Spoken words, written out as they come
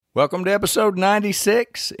Welcome to episode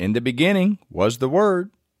 96. In the beginning was the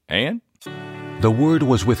Word, and the Word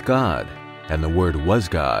was with God, and the Word was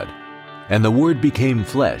God, and the Word became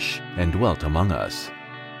flesh and dwelt among us.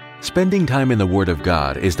 Spending time in the Word of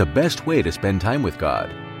God is the best way to spend time with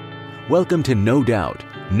God. Welcome to No Doubt,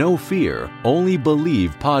 No Fear, Only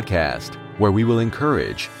Believe podcast, where we will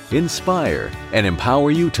encourage, inspire, and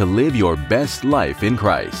empower you to live your best life in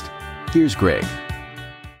Christ. Here's Greg.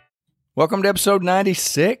 welcome to episode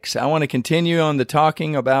 96. I want to continue on the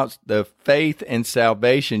talking about the faith and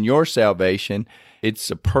salvation, your salvation.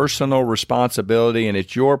 It's a personal responsibility, and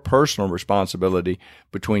it's your personal responsibility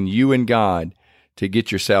between you and God to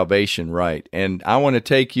get your salvation right. And I want to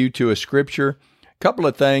take you to a scripture, a couple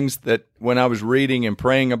of things that when I was reading and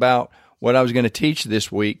praying about what I was going to teach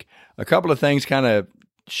this week, a couple of things kind of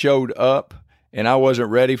showed up and I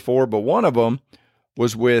wasn't ready for, but one of them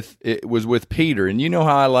was with Peter. And you know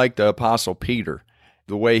how I like the Apostle Peter,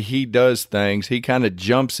 the way he does things. He kind of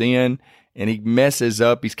jumps in and he messes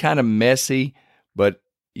up. He's kind of messy, but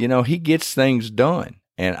he gets things done.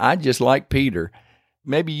 And I just like Peter.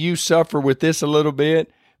 Maybe you suffer with this a little bit.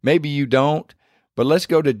 Maybe you don't. But let's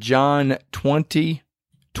go to John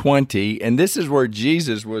 20:20. And this is where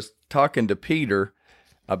Jesus was talking to Peter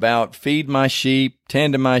about feed my sheep,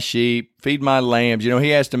 tend to my sheep, feed my lambs.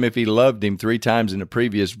 He asked him if he loved him 3 times in the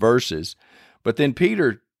previous verses. But then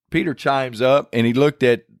Peter chimes up and he looked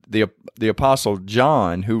at the Apostle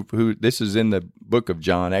John, who this is in the book of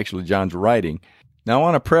John, actually John's writing. Now I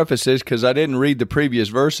want to preface this because I didn't read the previous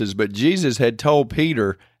verses, but Jesus had told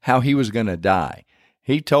Peter how he was going to die.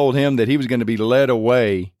 He told him that he was going to be led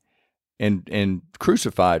away and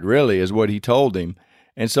crucified, really, is what he told him.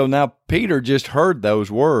 And so now Peter just heard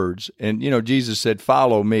those words, and Jesus said,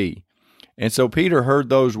 "Follow me." And so Peter heard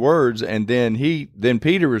those words, and then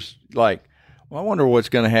Peter was like, "Well, I wonder what's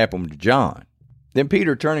going to happen to John." Then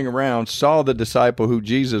Peter, turning around, saw the disciple who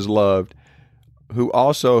Jesus loved, who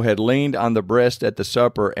also had leaned on the breast at the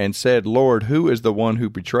supper, and said, "Lord, who is the one who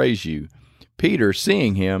betrays you?" Peter,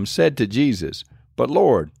 seeing him, said to Jesus, "But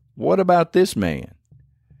Lord, what about this man?"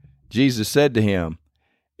 Jesus said to him,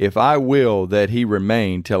 "If I will that he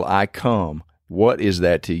remain till I come, what is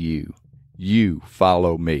that to you? You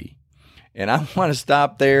follow me." And I want to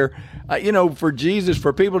stop there. For Jesus,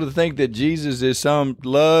 for people to think that Jesus is some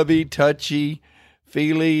lovey, touchy,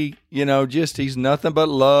 feely, he's nothing but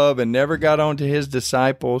love and never got on to his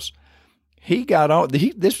disciples. He got on.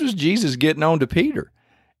 This was Jesus getting on to Peter.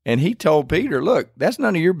 And he told Peter, "Look, that's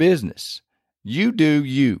none of your business. You do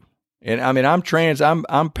you." And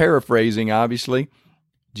I'm paraphrasing, obviously.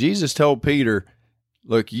 Jesus told Peter,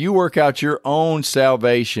 "Look, you work out your own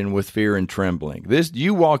salvation with fear and trembling.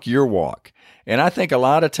 You walk your walk." And I think a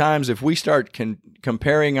lot of times if we start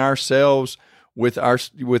comparing ourselves with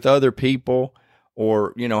other people,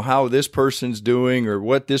 or how this person's doing, or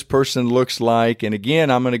what this person looks like, and again,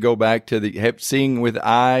 I'm going to go back to seeing with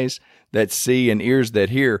eyes that see and ears that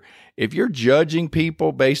hear. If you're judging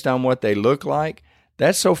people based on what they look like,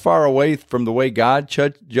 that's so far away from the way God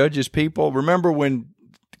judges people. Remember when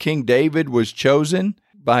King David was chosen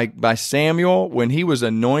by Samuel, when he was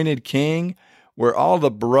anointed king, where all the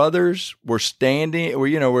brothers were standing,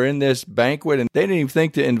 we're in this banquet, and they didn't even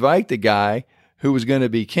think to invite the guy who was going to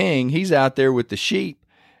be king. He's out there with the sheep,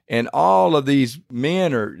 and all of these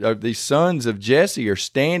men or these sons of Jesse are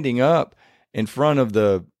standing up in front of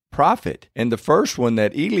the prophet. And the first one,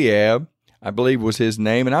 that Eliab, I believe was his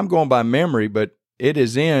name, and I'm going by memory, but it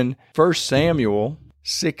is in 1 Samuel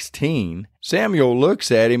 16. Samuel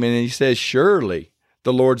looks at him and he says, "Surely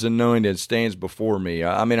the Lord's anointed stands before me."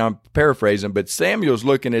 I'm paraphrasing, but Samuel's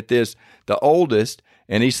looking at this, the oldest,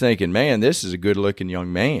 and he's thinking, "Man, this is a good-looking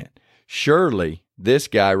young man. Surely this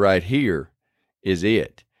guy right here is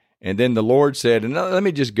it." And then the Lord said, and let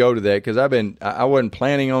me just go to that because I wasn't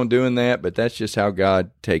planning on doing that, but that's just how God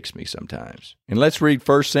takes me sometimes. And let's read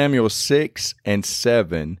 1 Samuel 6 and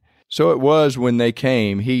 7. "So it was when they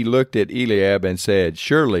came, he looked at Eliab and said,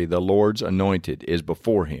 'Surely the Lord's anointed is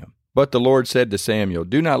before him.' But the Lord said to Samuel,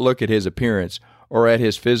 'Do not look at his appearance or at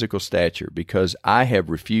his physical stature, because I have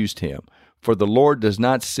refused him. For the Lord does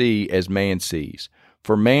not see as man sees.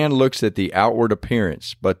 For man looks at the outward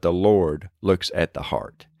appearance, but the Lord looks at the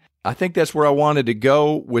heart." I think that's where I wanted to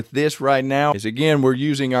go with this right now, is again, we're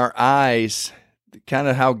using our eyes, kind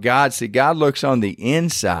of how God sees. God looks on the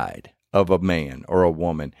inside of a man or a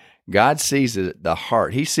woman. God sees the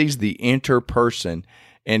heart. He sees the inner person.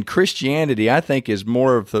 And Christianity, I think, is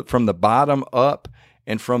more of from the bottom up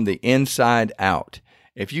and from the inside out.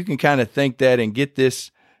 If you can kind of think that and get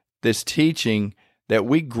this teaching that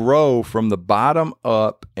we grow from the bottom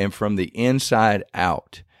up and from the inside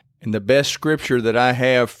out. And the best scripture that I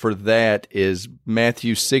have for that is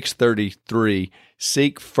Matthew 6:33.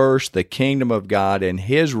 Seek first the kingdom of God and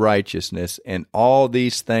his righteousness, and all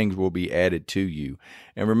these things will be added to you.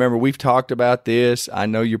 And remember, we've talked about this. I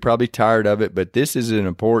know you're probably tired of it, but this is an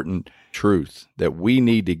important truth that we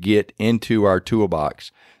need to get into our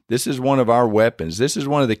toolbox. This is one of our weapons. This is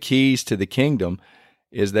one of the keys to the kingdom,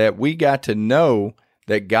 is that we got to know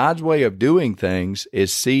that God's way of doing things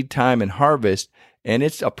is seed time and harvest, and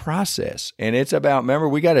it's a process. And it's about, remember,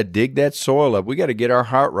 we got to dig that soil up. We got to get our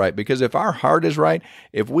heart right, because if our heart is right,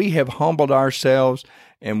 if we have humbled ourselves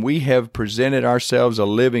and we have presented ourselves a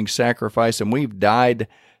living sacrifice and we've died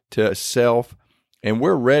to self and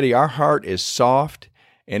we're ready, our heart is soft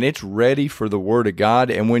and it's ready for the Word of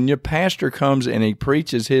God. And when your pastor comes and he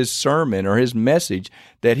preaches his sermon or his message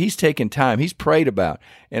that he's taken time, he's prayed about.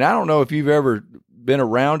 And I don't know if you've ever been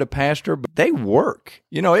around a pastor, but they work.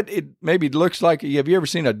 You know, it maybe looks like, have you ever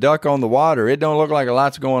seen a duck on the water? It don't look like a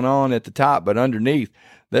lot's going on at the top, but underneath,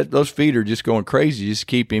 those feet are just going crazy just to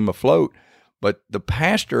keep him afloat. But the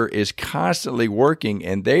pastor is constantly working,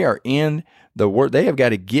 and they are in the Word. They have got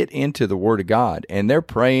to get into the Word of God, and they're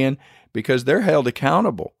praying because they're held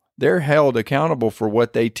accountable. They're held accountable for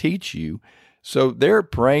what they teach you. So they're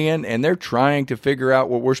praying, and they're trying to figure out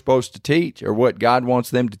what we're supposed to teach or what God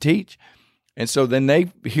wants them to teach. And so then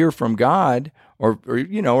they hear from God or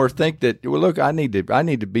think that, well, look, I need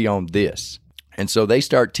to be on this. And so they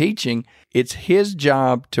start teaching. It's his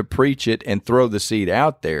job to preach it and throw the seed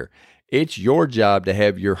out there. It's your job to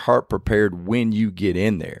have your heart prepared when you get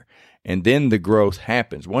in there. And then the growth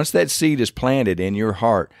happens. Once that seed is planted in your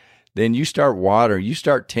heart, then you start watering, you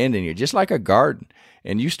start tending it, just like a garden.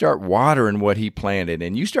 And you start watering what he planted,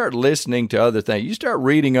 and you start listening to other things. You start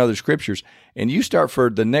reading other scriptures, and you start for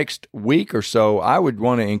the next week or so, I would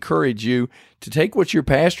want to encourage you to take what your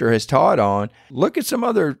pastor has taught on, look at some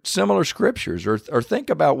other similar scriptures, or think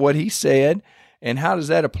about what he said, and how does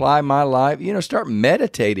that apply my life? Start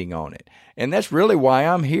meditating on it. And that's really why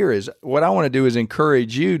I'm here, is what I want to do is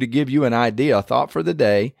encourage you to give you an idea, a thought for the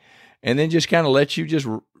day, and then just kind of let you just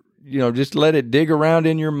let it dig around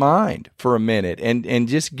in your mind for a minute and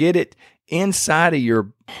just get it inside of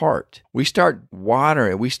your heart. We start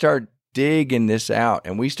watering it. We start digging this out,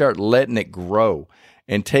 and we start letting it grow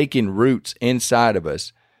and taking roots inside of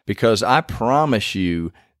us, because I promise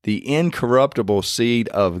you, the incorruptible seed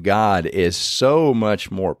of God is so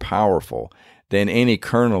much more powerful than any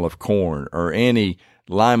kernel of corn or any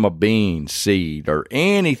lima bean seed or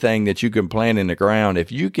anything that you can plant in the ground.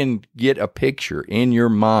 If you can get a picture in your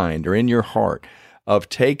mind or in your heart of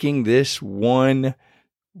taking this one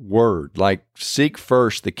word, like seek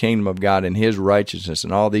first the kingdom of God and his righteousness,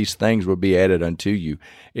 and all these things will be added unto you.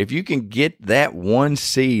 If you can get that one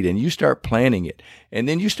seed and you start planting it, and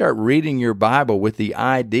then you start reading your Bible with the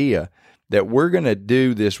idea that we're going to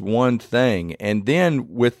do this one thing, and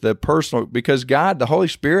then with the personal, because God, the Holy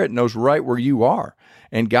Spirit, knows right where you are.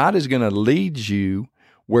 And God is going to lead you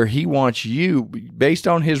where he wants you based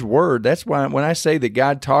on his word. That's why when I say that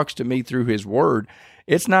God talks to me through his word,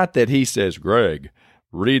 it's not that he says, Greg,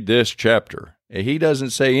 read this chapter. He doesn't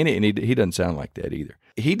say any, and he doesn't sound like that either.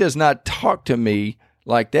 He does not talk to me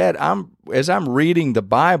like that. As I'm reading the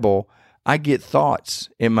Bible, I get thoughts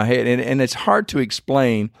in my head, and it's hard to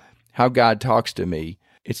explain how God talks to me.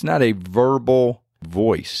 It's not a verbal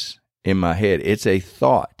voice in my head. It's a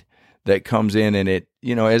thought that comes in, and it,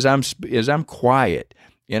 as I'm quiet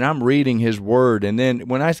and I'm reading his word, and then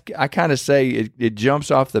when I kind of say it jumps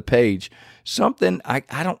off the page, something I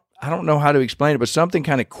don't know how to explain it, but something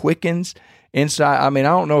kind of quickens inside. I mean, I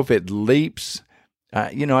don't know if it leaps.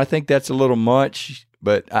 I think that's a little much,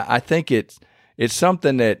 but I think it's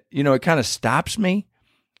something that, it kind of stops me,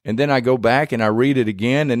 and then I go back and I read it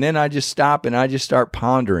again, and then I just stop and I just start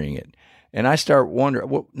pondering it. And I start wondering,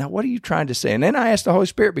 well, now what are you trying to say? And then I ask the Holy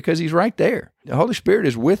Spirit, because he's right there. The Holy Spirit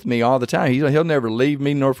is with me all the time. He'll never leave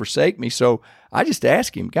me nor forsake me. So I just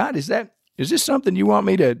ask him, God, is this something you want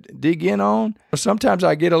me to dig in on? Sometimes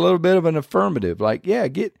I get a little bit of an affirmative, like, yeah,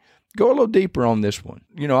 go a little deeper on this one.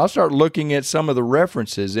 I'll start looking at some of the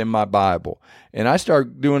references in my Bible, and I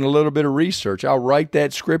start doing a little bit of research. I'll write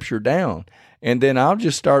that scripture down, and then I'll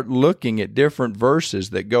just start looking at different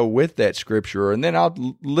verses that go with that scripture, and then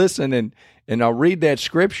I'll listen and I'll read that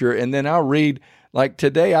scripture, and then I'll read, like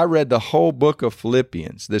today I read the whole book of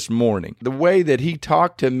Philippians this morning. The way that he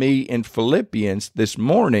talked to me in Philippians this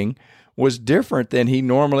morning was different than he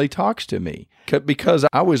normally talks to me, because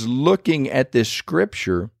I was looking at this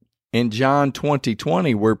scripture in John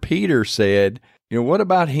 20:20 where Peter said, what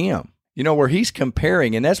about him? Where he's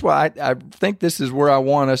comparing, and that's why I think this is where I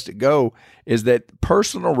want us to go, is that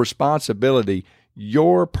personal responsibility.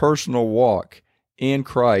 Your personal walk in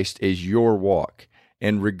Christ is your walk.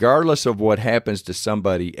 And regardless of what happens to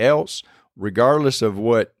somebody else, regardless of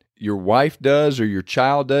what your wife does or your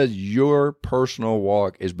child does, your personal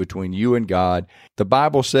walk is between you and God. The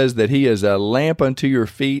Bible says that He is a lamp unto your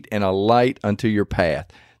feet and a light unto your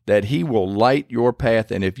path, that He will light your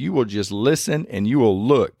path. And if you will just listen and you will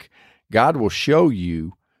look, God will show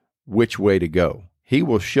you which way to go. He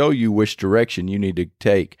will show you which direction you need to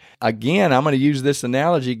take. Again, I'm going to use this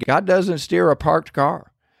analogy. God doesn't steer a parked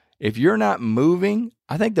car. If you're not moving,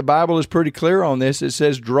 I think the Bible is pretty clear on this. It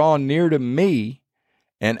says, draw near to me,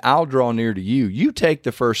 and I'll draw near to you. You take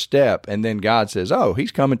the first step, and then God says, oh,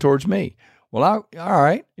 He's coming towards me. Well, all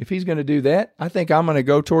right, if He's going to do that, I think I'm going to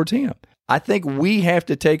go towards Him. I think we have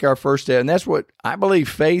to take our first step, and that's what I believe.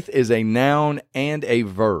 Faith is a noun and a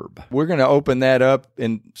verb. We're going to open that up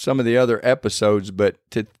in some of the other episodes, but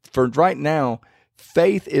for right now,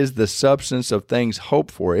 faith is the substance of things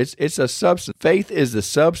hoped for. It's a substance. Faith is the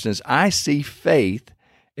substance. I see faith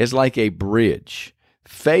as like a bridge.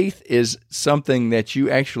 Faith is something that you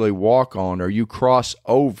actually walk on or you cross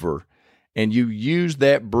over, and you use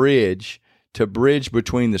that bridge to bridge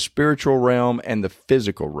between the spiritual realm and the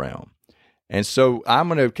physical realm. And so I'm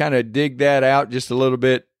going to kind of dig that out just a little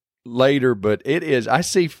bit later, but I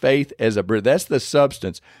see faith as a bridge. That's the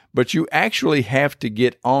substance, but you actually have to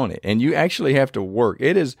get on it, and you actually have to work.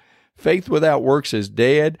 Faith without works is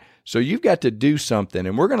dead. So you've got to do something.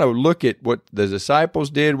 And we're going to look at what the disciples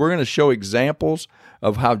did. We're going to show examples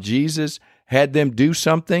of how Jesus had them do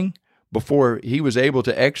something before He was able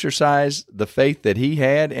to exercise the faith that He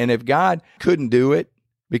had. And if God couldn't do it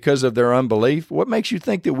because of their unbelief, what makes you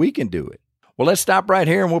think that we can do it? Well, let's stop right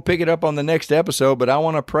here and we'll pick it up on the next episode, but I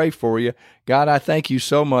want to pray for you. God, I thank You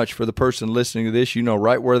so much for the person listening to this. You know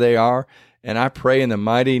right where they are. And I pray in the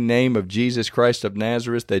mighty name of Jesus Christ of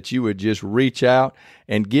Nazareth that You would just reach out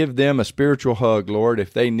and give them a spiritual hug, Lord,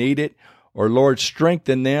 if they need it, or Lord,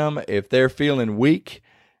 strengthen them if they're feeling weak.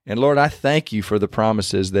 And Lord, I thank You for the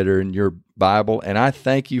promises that are in Your Bible, and I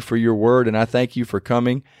thank You for Your word, and I thank You for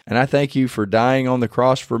coming, and I thank You for dying on the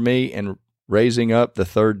cross for me and raising up the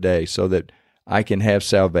third day so that I can have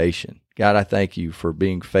salvation. God, I thank You for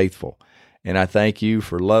being faithful, and I thank You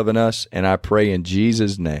for loving us, and I pray in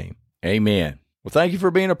Jesus' name. Amen. Well, thank you for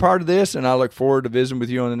being a part of this, and I look forward to visiting with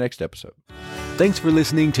you on the next episode. Thanks for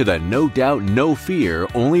listening to the No Doubt, No Fear,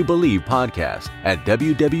 Only Believe podcast at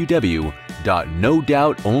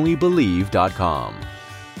www.nodoubtonlybelieve.com.